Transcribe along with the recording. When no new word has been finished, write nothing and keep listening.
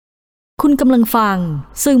คุณกำลังฟัง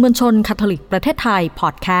สื่อมวลชนคาทอลิกประเทศไทยพอ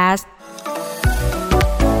ดแคสต์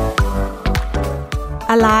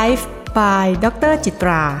Alive by ดร.จิต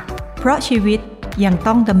รา เพราะชีวิตยัง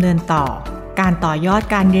ต้องดำเนินต่อการต่อยอด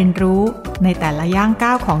การเรียนรู้ในแต่ละย่างก้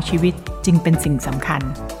าวของชีวิตจึงเป็นสิ่งสำคัญ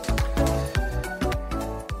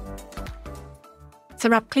ส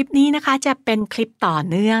ำหรับคลิปนี้นะคะจะเป็นคลิปต่อ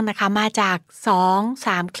เนื่องนะคะมาจาก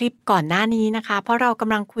 2-3 คลิปก่อนหน้านี้นะคะเพราะเราก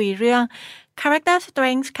ำลังคุยเรื่อง Character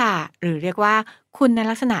Strengths ค่ะหรือเรียกว่าคุณ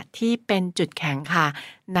ลักษณะที่เป็นจุดแข็งค่ะ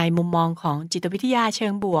ในมุมมองของจิตวิทยาเชิ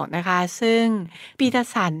งบวกนะคะซึ่งปีเตอร์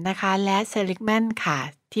สันนะคะและเซลิกแมนค่ะ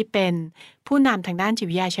ที่เป็นผู้นำทางด้านจิต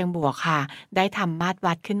วิทยาเชิงบวกค่ะได้ทำมาตร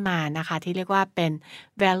วัดขึ้นมานะคะที่เรียกว่าเป็น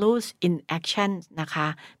values in action นะคะ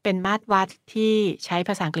เป็นมาตรวัดที่ใช้ภ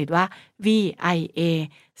าษาอังกฤษว่า VIA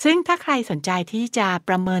ซึ่งถ้าใครสนใจที่จะป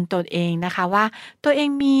ระเมินตัวเองนะคะว่าตัวเอง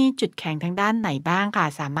มีจุดแข็งทางด้านไหนบ้างค่ะ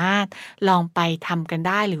สามารถลองไปทำกันไ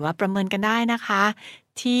ด้หรือว่าประเมินกันได้นะคะ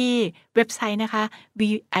ที่เว็บไซต์นะคะ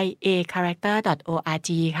viacharacter.org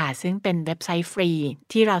ค่ะซึ่งเป็นเว็บไซต์ฟรี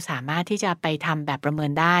ที่เราสามารถที่จะไปทำแบบประเมิ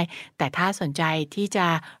นได้แต่ถ้าสนใจที่จะ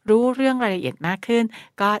รู้เรื่องรายละเอียดมากขึ้น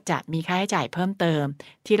ก็จะมีค่าใช้จ่ายเพิ่มเติม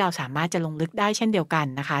ที่เราสามารถจะลงลึกได้เช่นเดียวกัน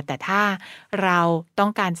นะคะแต่ถ้าเราต้อ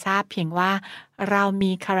งการทราบเพียงว่าเรา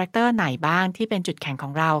มีคาแรคเตอร์ไหนบ้างที่เป็นจุดแข็งขอ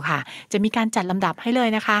งเราค่ะจะมีการจัดลำดับให้เลย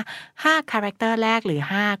นะคะ5คาแรคเตอร์แรกหรือ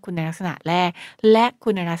5คุณลักษณะแรกและคุ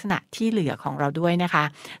ณลักษณะที่เหลือของเราด้วยนะคะ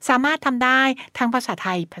สามารถทำได้ทั้งภาษาไท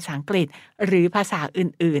ยภาษาอังกฤษหรือภาษา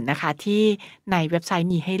อื่นๆนะคะที่ในเว็บไซต์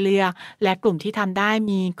มีให้เลือกและกลุ่มที่ทำได้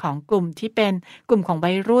มีของกลุ่มที่เป็นกลุ่มของ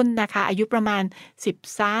วัยรุ่นนะคะอายุประมาณ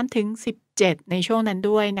13ถึง17ในช่วงนั้น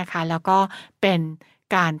ด้วยนะคะแล้วก็เป็น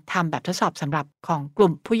การทำแบบทดสอบสำหรับของกลุ่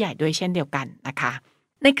มผู้ใหญ่ด้วยเช่นเดียวกันนะคะ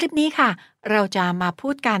ในคลิปนี้ค่ะเราจะมาพู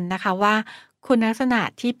ดกันนะคะว่าคุณลักษณะ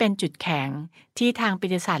ที่เป็นจุดแข็งที่ทางปี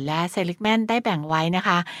เตอร์สันและเซลิกแมนได้แบ่งไว้นะค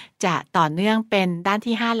ะจะต่อเนื่องเป็นด้าน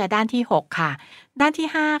ที่5และด้านที่6ค่ะด้านที่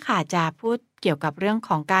5ค่ะจะพูดเกี่ยวกับเรื่องข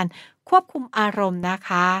องการควบคุมอารมณ์นะค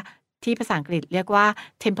ะที่ภาษาอังกฤษเรียกว่า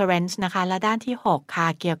temperance นะคะและด้านที่6ค่ะ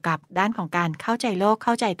เกี่ยวกับด้านของการเข้าใจโลกเ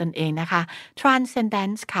ข้าใจตนเองนะคะ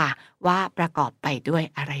transcendence ค่ะว่าประกอบไปด้วย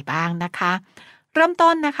อะไรบ้างนะคะเริ่ม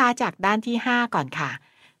ต้นนะคะจากด้านที่5ก่อนค่ะ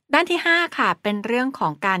ด้านที่5ค่ะเป็นเรื่องขอ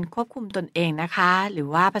งการควบคุมตนเองนะคะหรือ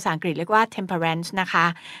ว่าภาษาอังกฤษเรียกว่า temperance นะคะ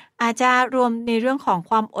อาจจะรวมในเรื่องของ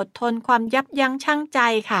ความอดทนความยับยั้งชั่งใจ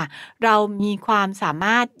ค่ะเรามีความสาม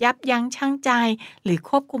ารถยับยั้งชั่งใจหรือ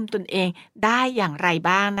ควบคุมตนเองได้อย่างไร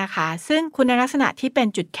บ้างนะคะซึ่งคุณลักษณะที่เป็น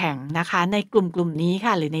จุดแข็งนะคะในกลุ่มนี้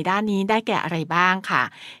ค่ะหรือในด้านนี้ได้แก่อะไรบ้างค่ะ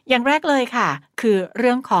อย่างแรกเลยค่ะคือเ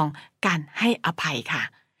รื่องของการให้อภัยค่ะ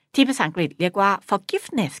ที่ภาษาอังกฤษเรียกว่า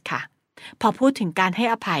forgiveness ค่ะพอพูดถึงการให้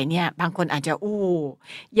อภัยเนี่ยบางคนอาจจะ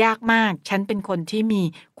ยากมากฉันเป็นคนที่มี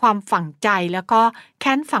ความฝังใจแล้วก็แ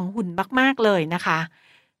ค้นฝังหุ่นมากๆเลยนะคะ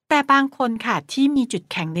แต่บางคนค่ะที่มีจุด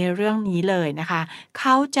แข็งในเรื่องนี้เลยนะคะเข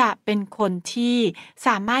าจะเป็นคนที่ส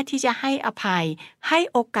ามารถที่จะให้อภัยให้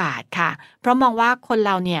โอกาสค่ะเพราะมองว่าคนเ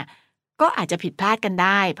ราเนี่ยก็อาจจะผิดพลาดกันไ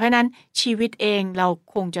ด้เพราะนั้นชีวิตเองเรา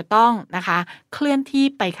คงจะต้องนะคะเคลื่อนที่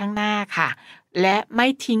ไปข้างหน้าค่ะและไม่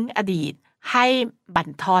ทิ้งอดีตให้บั่น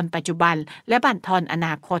ทอนปัจจุบันและบั่นทอนอน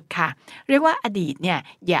าคตค่ะเรียกว่าอดีตเนี่ย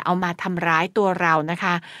อย่าเอามาทำร้ายตัวเรานะค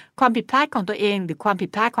ะความผิดพลาดของตัวเองหรือความผิด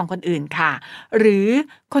พลาดของคนอื่นค่ะหรือ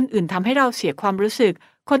คนอื่นทำให้เราเสียความรู้สึก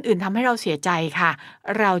คนอื่นทำให้เราเสียใจค่ะ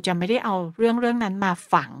เราจะไม่ได้เอาเรื่องนั้นมา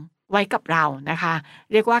ฝังไว้กับเรานะคะ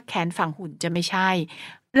เรียกว่าแขนฝังหุ่นจะไม่ใช่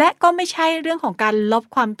และก็ไม่ใช่เรื่องของการลบ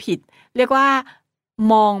ความผิดเรียกว่า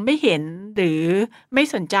มองไม่เห็นหรือไม่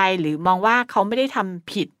สนใจหรือมองว่าเขาไม่ได้ท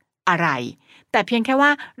ำผิดอะไรแต่เพียงแค่ว่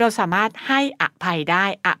าเราสามารถให้อภัยได้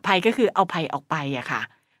อภัยก็คือเอาภัยออกไปอะค่ะ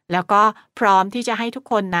แล้วก็พร้อมที่จะให้ทุก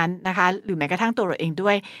คนนั้นนะคะหรือแม้กระทั่งตัวเราเองด้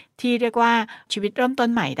วยที่เรียกว่าชีวิตเริ่มต้น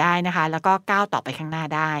ใหม่ได้นะคะแล้วก็ก้าวต่อไปข้างหน้า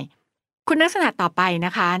ได้คุณลักษณะต่อไปน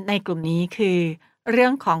ะคะในกลุ่มนี้คือเรื่อ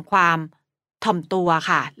งของความถ่อมตัว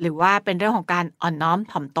ค่ะหรือว่าเป็นเรื่องของการอ่อนน้อม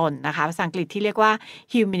ถ่อมตนนะคะภาษาอังกฤษที่เรียกว่า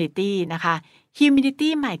humility นะคะ humility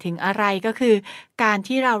หมายถึงอะไรก็คือการ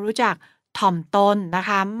ที่เรารู้จักถ่อมตนนะค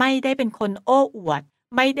ะไม่ได้เป็นคนโอ้อวด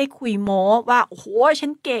ไม่ได้คุยโม้ว่าโอ้โหฉั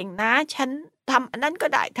นเก่งนะฉันทำอันนั้นก็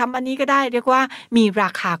ได้ทำอันนี้ก็ได้เรียกว่ามีรา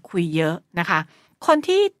คาคุยเยอะนะคะคน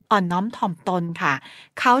ที่อ่อนน้อมถ่อมตนค่ะ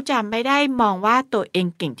เขาจะไม่ได้มองว่าตัวเอง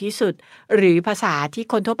เก่งที่สุดหรือภาษาที่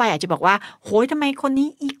คนทั่วไปอาจจะบอกว่าโหยทำไมคนนี้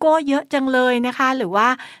อีโก้เยอะจังเลยนะคะหรือว่า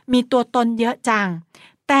มีตัวตนเยอะจัง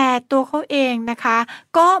แต่ตัวเขาเองนะคะ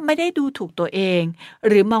ก็ไม่ได้ดูถูกตัวเอง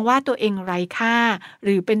หรือมองว่าตัวเองไร้ค่าห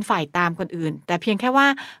รือเป็นฝ่ายตามคนอื่นแต่เพียงแค่ว่า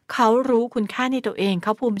เขารู้คุณค่าในตัวเองเข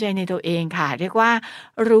าภูมิใจในตัวเองค่ะเรียกว่า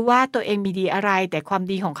รู้ว่าตัวเองมีดีอะไรแต่ความ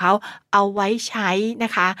ดีของเขาเอาไว้ใช้น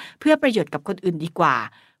ะคะเพื่อประโยชน์กับคนอื่นดีกว่า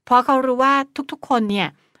เพราะเขารู้ว่าทุกๆคนเนี่ย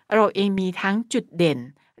เราเองมีทั้งจุดเด่น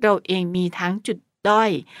เราเองมีทั้งจุดด้อ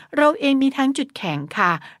ยเราเองมีทั้งจุดแข็งค่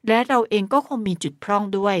ะและเราเองก็คงมีจุดพร่อง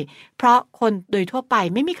ด้วยเพราะคนโดยทั่วไป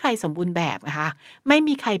ไม่มีใครสมบูรณ์แบบนะคะไม่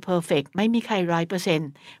มีใครเพอร์เฟกต์ไม่มีใคร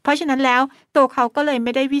 100% เพราะฉะนั้นแล้วตัวเขาก็เลยไ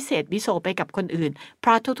ม่ได้วิเศษวิโสไปกับคนอื่นเพร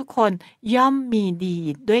าะทุกๆคนย่อมมีดี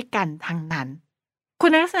ด้วยกันทั้งนั้นคุ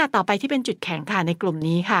ณลักษณะต่อไปที่เป็นจุดแข็งค่ะในกลุ่ม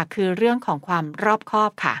นี้ค่ะคือเรื่องของความรอบคอ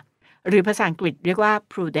บค่ะหรือภาษาอังกฤษเรียกว่า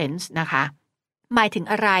prudence นะคะหมายถึง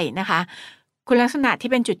อะไรนะคะคุณลักษณะ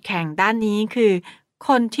ที่เป็นจุดแข็งด้านนี้คือค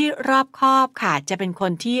นที่รอบคอบค่ะจะเป็นค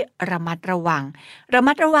นที่ระมัดระ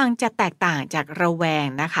วังจะแตกต่างจากระแวง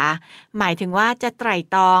นะคะหมายถึงว่าจะไตร่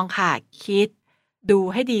ตรองค่ะคิดดู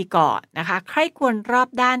ให้ดีก่อนนะคะใคร่ควรรอบ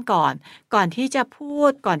ด้านก่อนที่จะพู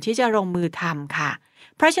ดก่อนที่จะลงมือทำค่ะ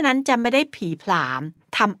เพราะฉะนั้นจะไม่ได้ผีผลาม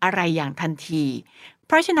ทำอะไรอย่างทันทีเ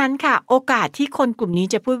พราะฉะนั้นค่ะโอกาสที่คนกลุ่มนี้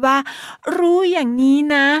จะพูดว่ารู้อย่างนี้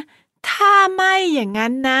นะถ้าไม่อย่าง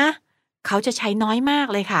นั้นนะเขาจะใช้น้อยมาก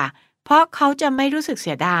เลยค่ะเพราะเขาจะไม่รู้สึกเ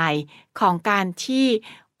สียดายของการที่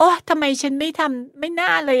โอ้ทำไมฉันไม่ทำไม่น่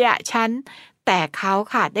าเลยอะฉันแต่เขา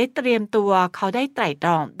ค่ะได้เตรียมตัวเขาได้ไตร่ตร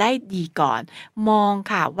องได้ดีก่อนมอง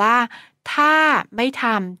ค่ะว่าถ้าไม่ท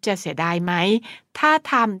ำจะเสียดายไหมถ้า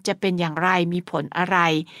ทำจะเป็นอย่างไรมีผลอะไร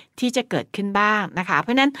ที่จะเกิดขึ้นบ้างนะคะเพร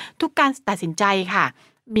าะนั้นทุกการตัดสินใจค่ะ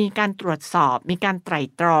มีการตรวจสอบมีการไตร่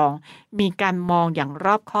ตรองมีการมองอย่างร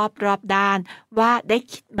อบคอบรอบด้านว่าได้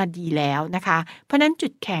คิดมาดีแล้วนะคะเพราะนั้นจุ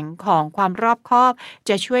ดแข็งของความรอบคอบ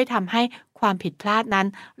จะช่วยทำให้ความผิดพลาดนั้น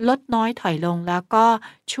ลดน้อยถอยลงแล้วก็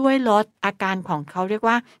ช่วยลดอาการของเขาเรียก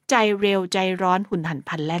ว่าใจเร็วใจร้อนหุนหันพ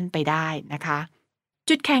ลันแล่นไปได้นะคะ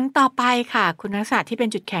จุดแข็งต่อไปค่ะคุณลักษณะที่เป็น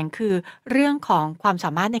จุดแข็งคือเรื่องของความส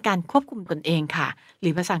ามารถในการควบคุมตนเองค่ะหรื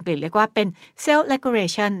อภาษาอังกฤษเรียกว่าเป็น self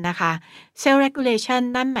regulation นะคะ self regulation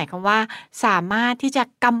นั่นหมายความว่าสามารถที่จะ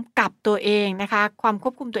กำกับตัวเองนะคะความค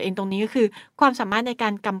วบคุมตัวเองตรงนี้ก็คือความสามารถในกา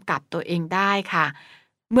รกำกับตัวเองได้ค่ะ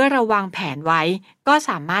เมื่อเราวางแผนไว้ก็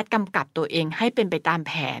สามารถกำกับตัวเองให้เป็นไปตามแ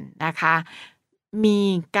ผนนะคะมี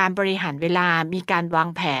การบริหารเวลามีการวาง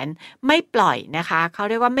แผนไม่ปล่อยนะคะเขา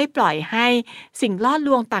เรียกว่าไม่ปล่อยให้สิ่งล่อล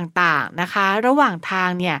วงต่างๆนะคะระหว่างทาง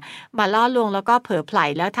เนี่ยมาล่อลวงแล้วก็เผลอไผล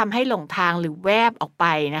แล้วทำให้หลงทางหรือแวบออกไป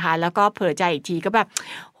นะคะแล้วก็เผลอใจอีกทีก็แบบ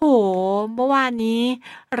โหเมื่อวานนี้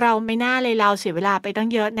เราไม่น่าเลยเราเสียเวลาไปตั้ง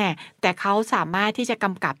เยอะแน่แต่เขาสามารถที่จะก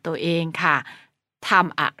ำกับตัวเองค่ะท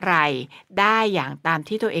ำอะไรได้อย่างตาม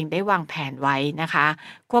ที่ตัวเองได้วางแผนไว้นะคะ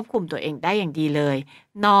ควบคุมตัวเองได้อย่างดีเลย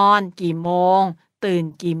นอนกี่โมงตื่น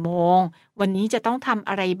กี่โมงวันนี้จะต้องทำ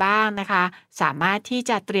อะไรบ้างนะคะสามารถที่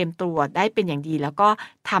จะเตรียมตัวได้เป็นอย่างดีแล้วก็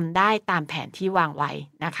ทำได้ตามแผนที่วางไว้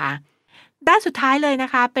นะคะด้านสุดท้ายเลยน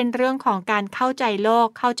ะคะเป็นเรื่องของการเข้าใจโลก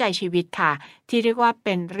เข้าใจชีวิตค่ะที่เรียกว่าเ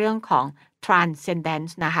ป็นเรื่องของ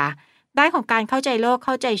transcendence นะคะด้านของการเข้าใจโลกเ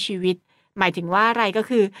ข้าใจชีวิตหมายถึงว่าอะไรก็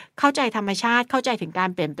คือเข้าใจธรรมชาติเข้าใจถึงการ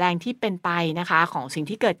เปลี่ยนแปลงที่เป็นไปนะคะของสิ่ง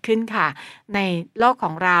ที่เกิดขึ้นค่ะในโลกข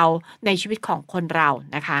องเราในชีวิตของคนเรา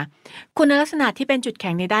นะคะคุณลักษณะที่เป็นจุดแ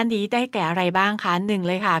ข็งในด้านนี้ได้แก่อะไรบ้างคะหนึ่ง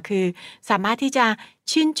เลยค่ะคือสามารถที่จะ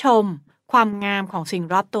ชื่นชมความงามของสิ่ง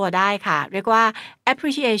รอบตัวได้ค่ะเรียกว่า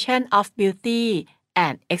appreciation of beauty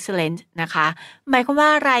and excellence นะคะหมายความว่า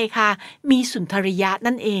อะไรคะมีสุนทรียะ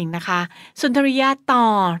นั่นเองนะคะสุนทรียะต่อ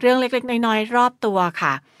เรื่องเล็กๆน้อยๆรอบตัว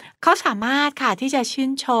ค่ะเขาสามารถค่ะที่จะชื่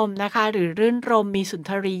นชมนะคะหรือรื่นรมมีสุน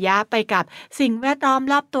ทรียะไปกับสิ่งแวดล้อม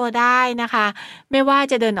รอบตัวได้นะคะไม่ว่า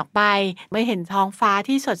จะเดินออกไปเมื่อเห็นท้องฟ้า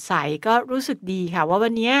ที่สดใสก็รู้สึกดีค่ะว่าวั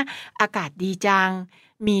นนี้อากาศดีจัง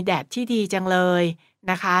มีแดดที่ดีจังเลย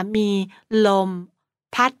นะคะมีลม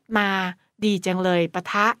พัดมาดีจังเลยปะ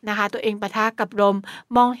ทะนะคะตัวเองปะทะกับลม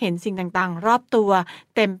มองเห็นสิ่งต่างๆรอบตัว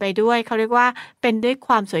เต็มไปด้วยเขาเรียกว่าเป็นด้วยค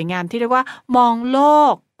วามสวยงามที่เรียกว่ามองโล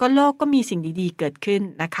กก็มีสิ่งดีๆเกิดขึ้น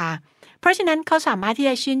นะคะเพราะฉะนั้นเขาสามารถที่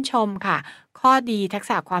จะชื่นชมค่ะข้อดีทัก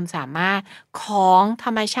ษะความสามารถของธ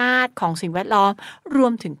รรมชาติของสิ่งแวดล้อมรว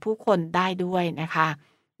มถึงผู้คนได้ด้วยนะคะ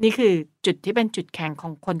นี่คือจุดที่เป็นจุดแข็งขอ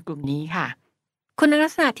งคนกลุ่มนี้ค่ะคุณลั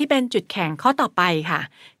กษณะที่เป็นจุดแข็งข้อต่อไปค่ะ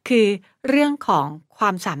คือเรื่องของควา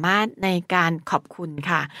มสามารถในการขอบคุณ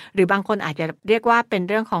ค่ะหรือบางคนอาจจะเรียกว่าเป็น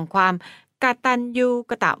เรื่องของความกตัญญู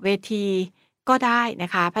กตเวทีก็ได้น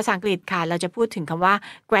ะคะภาษาอังกฤษค่ะเราจะพูดถึงคำว่า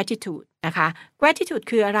gratitude นะคะ gratitude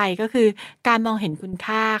คืออะไรก็คือการมองเห็นคุณ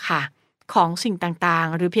ค่าค่ะของสิ่งต่าง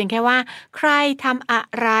ๆหรือเพียงแค่ว่าใครทำอะ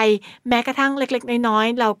ไรแม้กระทั่งเล็กๆน้อย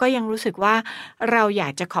ๆเราก็ยังรู้สึกว่าเราอยา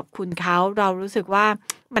กจะขอบคุณเขาเรารู้สึกว่า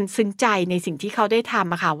มันซึ้งใจในสิ่งที่เขาได้ท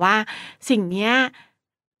ำอะค่ะว่าสิ่งนี้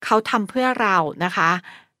เขาทำเพื่อเรานะคะ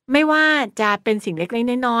ไม่ว่าจะเป็นสิ่งเล็ก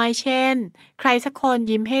ๆน้อยๆเช่นใครสักคน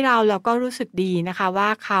ยิ้มให้เราก็รู้สึกดีนะคะว่า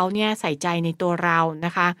เขาเนี่ยใส่ใจในตัวเราน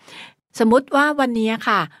ะคะสมมุติว่าวันนี้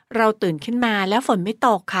ค่ะเราตื่นขึ้นมาแล้วฝนไม่ต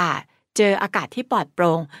กค่ะ เจออากาศที่ปลอดโปร่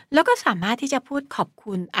งแล้วก็สามารถที่จะพูดขอบ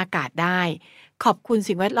คุณอากาศได้ขอบคุณ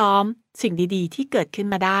สิ่งแวดล้อมสิ่งดีๆที่เกิดขึ้น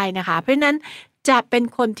มาได้นะคะเพราะฉะนั้นจะเป็น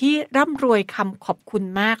คนที่ร่ำรวยคำขอบคุณ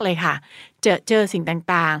มากเลยค่ะเจอสิ่ง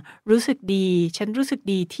ต่างๆรู้สึกดีฉันรู้สึก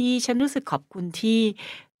ดีที่ฉันรู้สึกขอบคุณที่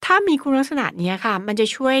ถ้ามีคุณลักษณะนี้ค่ะมันจะ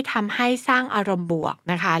ช่วยทำให้สร้างอารมณ์บวก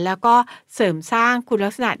นะคะแล้วก็เสริมสร้างคุณลั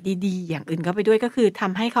กษณะดีๆอย่างอื่นเข้าไปด้วยก็คือท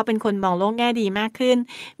ำให้เขาเป็นคนมองโลกแง่ดีมากขึ้น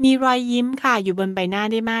มีรอยยิ้มค่ะอยู่บนใบหน้า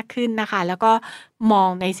ได้มากขึ้นนะคะแล้วก็มอง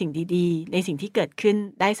ในสิ่งดีๆในสิ่งที่เกิดขึ้น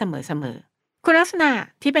ได้เสมอๆคุณลักษณะ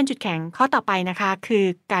ที่เป็นจุดแข็งข้อต่อไปนะคะคือ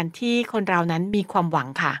การที่คนเรานั้นมีความหวัง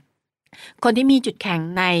ค่ะคนที่มีจุดแข็ง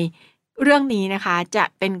ในเรื่องนี้นะคะจะ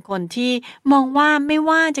เป็นคนที่มองว่าไม่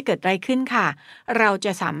ว่าจะเกิดอะไรขึ้นค่ะเราจ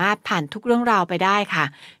ะสามารถผ่านทุกเรื่องราวไปได้ค่ะ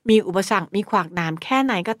มีอุปสรรคมีขวากหนามแค่ไ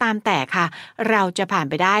หนก็ตามแต่ค่ะเราจะผ่าน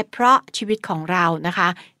ไปได้เพราะชีวิตของเรานะคะ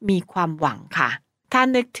มีความหวังค่ะถ้า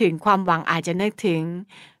นึกถึงความหวังอาจจะนึกถึง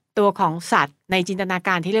ตัวของสัตว์ในจินตนาก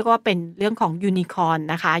ารที่เรียกว่าเป็นเรื่องของยูนิคอร์น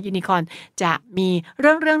นะคะยูนิคอร์นจะมีเ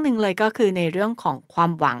รื่องหนึ่งเลยก็คือในเรื่องของควา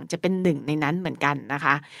มหวังจะเป็นหนึ่งในนั้นเหมือนกันนะค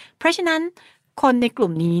ะเพราะฉะนั้นคนในกลุ่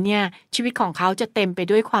มนี้เนี่ยชีวิตของเขาจะเต็มไป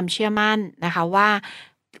ด้วยความเชื่อมั่นนะคะว่า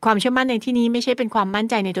ความเชื่อมั่นในที่นี้ไม่ใช่เป็นความมั่น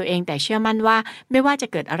ใจในตัวเองแต่เชื่อมั่นว่าไม่ว่าจะ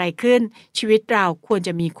เกิดอะไรขึ้นชีวิตเราควรจ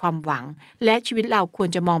ะมีความหวังและชีวิตเราควร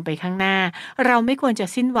จะมองไปข้างหน้าเราไม่ควรจะ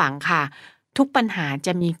สิ้นหวังค่ะทุกปัญหาจ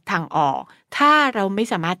ะมีทางออกถ้าเราไม่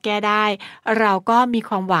สามารถแก้ได้เราก็มีค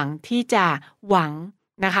วามหวังที่จะหวัง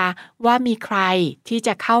นะคะว่ามีใครที่จ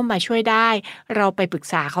ะเข้ามาช่วยได้เราไปปรึก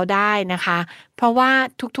ษาเขาได้นะคะเพราะว่า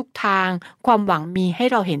ทุกทางความหวังมีให้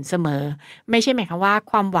เราเห็นเสมอไม่ใช่หมายความว่า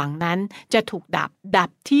ความหวังนั้นจะถูกดับ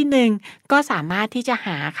ที่หนึ่งก็สามารถที่จะห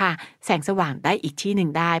าค่ะแสงสว่างได้อีกที่หนึ่ง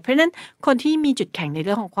ได้เพราะฉะนั้นคนที่มีจุดแข็งในเ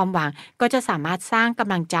รื่องของความหวังก็จะสามารถสร้างก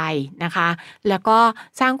ำลังใจนะคะแล้วก็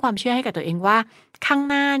สร้างความเชื่อให้กับตัวเองว่าข้าง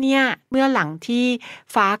หน้าเนี่ยเมื่อหลังที่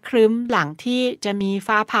ฟ้าครึ้มหลังที่จะมี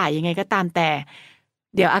ฟ้าผ่ายังไงก็ตามแต่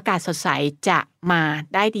เดี๋ยวอากาศสดใสจะมา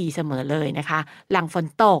ได้ดีเสมอเลยนะคะหลังฝน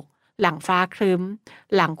ตกหลังฟ้าครึ้ม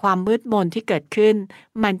หลังความมืดมนที่เกิดขึ้น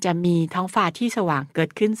มันจะมีท้องฟ้าที่สว่างเกิด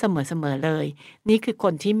ขึ้นเสมอเลยนี่คือค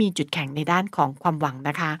นที่มีจุดแข็งในด้านของความหวัง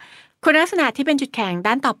นะคะคุณลักษณะที่เป็นจุดแข็ง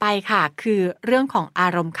ด้านต่อไปค่ะคือเรื่องของอา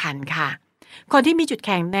รมณ์ขันค่ะคนที่มีจุดแ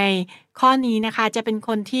ข็งในข้อนี้นะคะจะเป็นค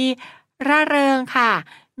นที่ร่าเริงค่ะ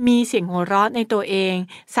มีเสียงหัวเราะในตัวเอง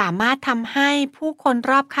สามารถทำให้ผู้คน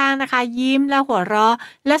รอบข้างนะคะยิ้มและหัวเราะ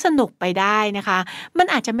และสนุกไปได้นะคะมัน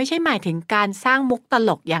อาจจะไม่ใช่หมายถึงการสร้างมุกตล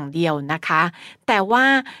กอย่างเดียวนะคะแต่ว่า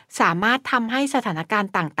สามารถทำให้สถานการ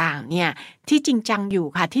ณ์ต่างๆเนี่ยที่จริงจังอยู่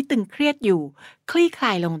ค่ะที่ตึงเครียดอยู่คลี่คล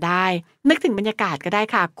ายลงได้นึกถึงบรรยากาศก็ได้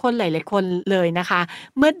ค่ะคนหลายๆคนเลยนะคะ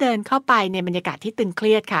เมื่อเดินเข้าไปในบรรยากาศที่ตึงเค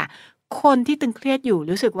รียดค่ะคนที่ตึงเครียดอยู่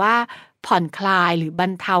รู้สึกว่าผ่อนคลายหรือบร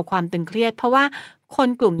รเทาความตึงเครียดเพราะว่าคน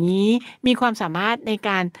กลุ่มนี้มีความสามารถในก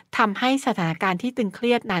ารทำให้สถานการณ์ที่ตึงเค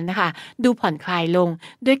รียดนั้นนะคะดูผ่อนคลายลง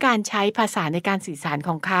ด้วยการใช้ภาษาในการสื่อสารข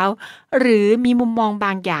องเขาหรือมีมุมมองบ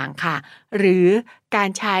างอย่างค่ะหรือการ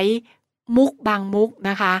ใช้มุกบางมุก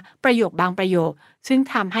นะคะประโยคบางประโยคซึ่ง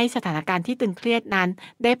ทำให้สถานการณ์ที่ตึงเครียดนั้น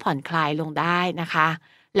ได้ผ่อนคลายลงได้นะคะ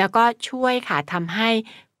แล้วก็ช่วยค่ะทำให้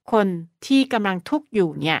คนที่กำลังทุกข์อยู่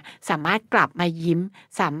เนี่ยสามารถกลับมายิ้ม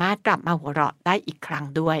สามารถกลับมาหัวเราะได้อีกครั้ง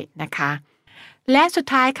ด้วยนะคะและสุด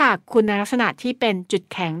ท้ายค่ะคุณลักษณะที่เป็นจุด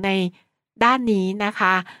แข็งในด้านนี้นะค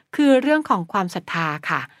ะคือเรื่องของความศรัทธา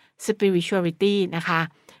ค่ะ spirituality นะคะ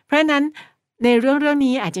เพราะฉะนั้นในเรื่อง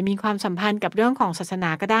นี้อาจจะมีความสัมพันธ์กับเรื่องของศาสนา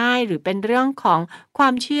ก็ได้หรือเป็นเรื่องของควา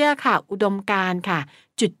มเชื่อค่ะอุดมการณ์ค่ะ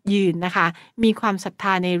จุดยืนนะคะมีความศรัทธ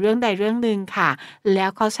าในเรื่องใดเรื่องหนึ่งค่ะแล้ว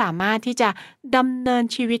เขาสามารถที่จะดำเนิน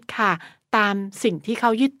ชีวิตค่ะตามสิ่งที่เขา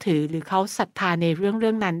ยึดถือหรือเขาศรัทธาในเรื่อง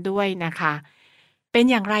นั้นด้วยนะคะเป็น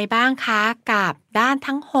อย่างไรบ้างคะกับด้าน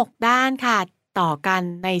ทั้ง6ด้านค่ะต่อกัน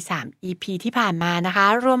ใน3 EP ที่ผ่านมานะคะ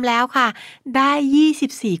รวมแล้วค่ะได้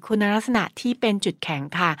24คุณลักษณะที่เป็นจุดแข็ง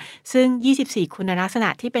ค่ะซึ่ง24คุณลักษณะ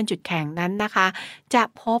ที่เป็นจุดแข็งนั้นนะคะจะ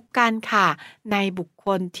พบกันค่ะในบุคค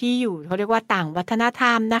ลที่อยู่เขาเรียกว่าต่างวัฒนธร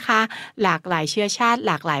รมนะคะหลากหลายเชื้อชาติห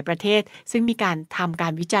ลากหลายประเทศซึ่งมีการทำกา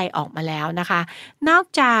รวิจัยออกมาแล้วนะคะนอก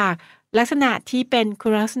จากลักษณะที่เป็นคุ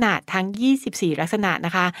ณลักษณะทั้ง24ลักษณะน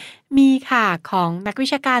ะคะมีค่ะของนักวิ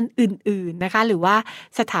ชาการอื่นๆนะคะหรือว่า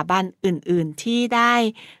สถาบันอื่นๆที่ได้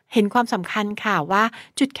เห็นความสำคัญค่ะว่า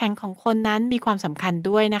จุดแข็งของคนนั้นมีความสำคัญ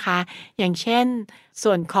ด้วยนะคะอย่างเช่น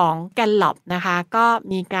ส่วนของ Gallup นะคะก็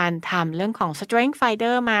มีการทำเรื่องของ Strength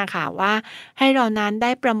Finder มาค่ะว่าให้เรานั้นไ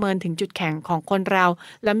ด้ประเมินถึงจุดแข็งของคนเรา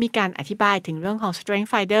และมีการอธิบายถึงเรื่องของ Strength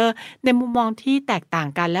Finder ในมุมมองที่แตกต่าง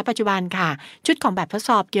กันและปัจจุบันค่ะชุดของแบบทด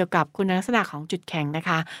สอบเกี่ยวกับคุณลักษณะของจุดแข็งนะค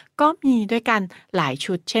ะก็มีด้วยกันหลาย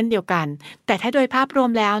ชุดเช่นเดียว ยวกันแต่ถ้าโดยภาพรว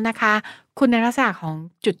มแล้วนะคะคุณลักษณะของ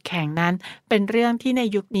จุดแข็งนั้นเป็นเรื่องที่ใน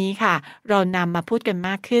ยุคนี้ค่ะเรานำมาพูดกันม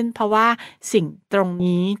ากขึ้นเพราะว่าสิ่งตรง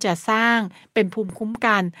นี้จะสร้างเป็นภูมิคุ้ม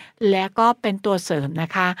กันและก็เป็นตัวเสริมนะ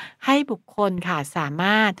คะให้บุคคลค่ะสาม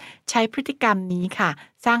ารถใช้พฤติกรรมนี้ค่ะ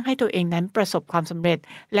สร้างให้ตัวเองนั้นประสบความสำเร็จ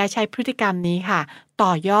และใช้พฤติกรรมนี้ค่ะต่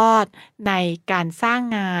อยอดในการสร้าง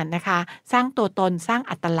งานนะคะสร้างตัวตนสร้าง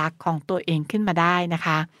อัตลักษณ์ของตัวเองขึ้นมาได้นะค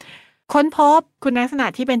ะค้นพบคุณลักษณะ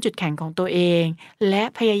ที่เป็นจุดแข็งของตัวเองและ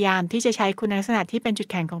พยายามที่จะใช้คุณลักษณะที่เป็นจุด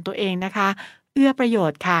แข็งของตัวเองนะคะเอื้อประโย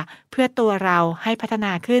ชน์ค่ะเพื่อตัวเราให้พัฒน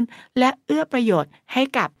าขึ้นและเอื้อประโยชน์ให้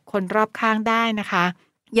กับคนรอบข้างได้นะคะ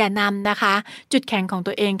อย่านำนะคะจุดแข็งของ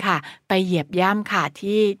ตัวเองค่ะไปเหยียบย่ำค่ะ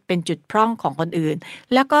ที่เป็นจุดพร่องของคนอื่น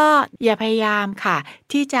แล้วก็อย่าพยายามค่ะ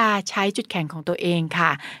ที่จะใช้จุดแข็งของตัวเองค่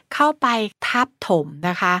ะเข้าไปทับถม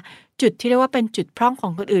นะคะจุดที่เรียกว่าเป็นจุดพร่องขอ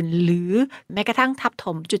งคนอื่นหรือแม้กระทั่งทับถ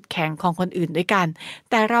มจุดแข็งของคนอื่นด้วยกัน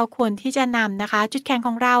แต่เราควรที่จะนำนะคะจุดแข็งข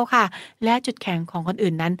องเราค่ะและจุดแข็งของคน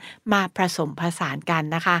อื่นนั้นมาผสมผสานกัน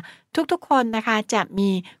นะคะทุกๆคนนะคะจะมี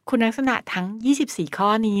คุณลักษณะทั้ง24ข้อ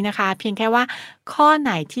นี้นะคะเพียงแค่ว่าข้อไห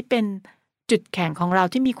นที่เป็นจุดแข็งของเรา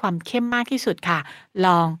ที่มีความเข้มมากที่สุดค่ะล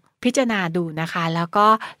องพิจารณาดูนะคะแล้วก็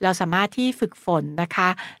เราสามารถที่ฝึกฝนนะคะ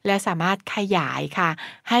และสามารถขยายค่ะ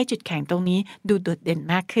ให้จุดแข็งตรงนี้ดูโดดเด่น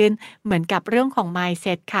มากขึ้นเหมือนกับเรื่องของ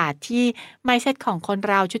mindset ค่ะที่ mindset ของคน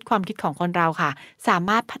เราชุดความคิดของคนเราค่ะสาม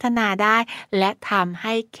ารถพัฒนาได้และทำใ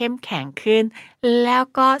ห้เข้มแข็งขึ้นแล้ว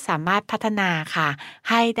ก็สามารถพัฒนาค่ะ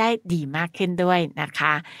ให้ได้ดีมากขึ้นด้วยนะค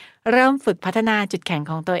ะเริ่มฝึกพัฒนาจุดแข็ง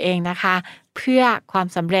ของตัวเองนะคะเพื่อความ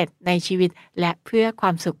สำเร็จในชีวิตและเพื่อคว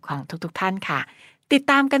ามสุขของทุกๆท่านค่ะติด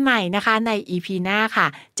ตามกันใหม่นะคะใน EP หน้าค่ะ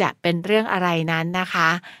จะเป็นเรื่องอะไรนั้นนะคะ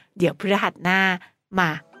เดี๋ยวพฤหัสหน้ามา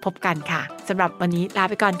พบกันค่ะสำหรับวันนี้ลา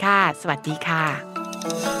ไปก่อนค่ะสวัสดีค่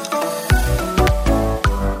ะ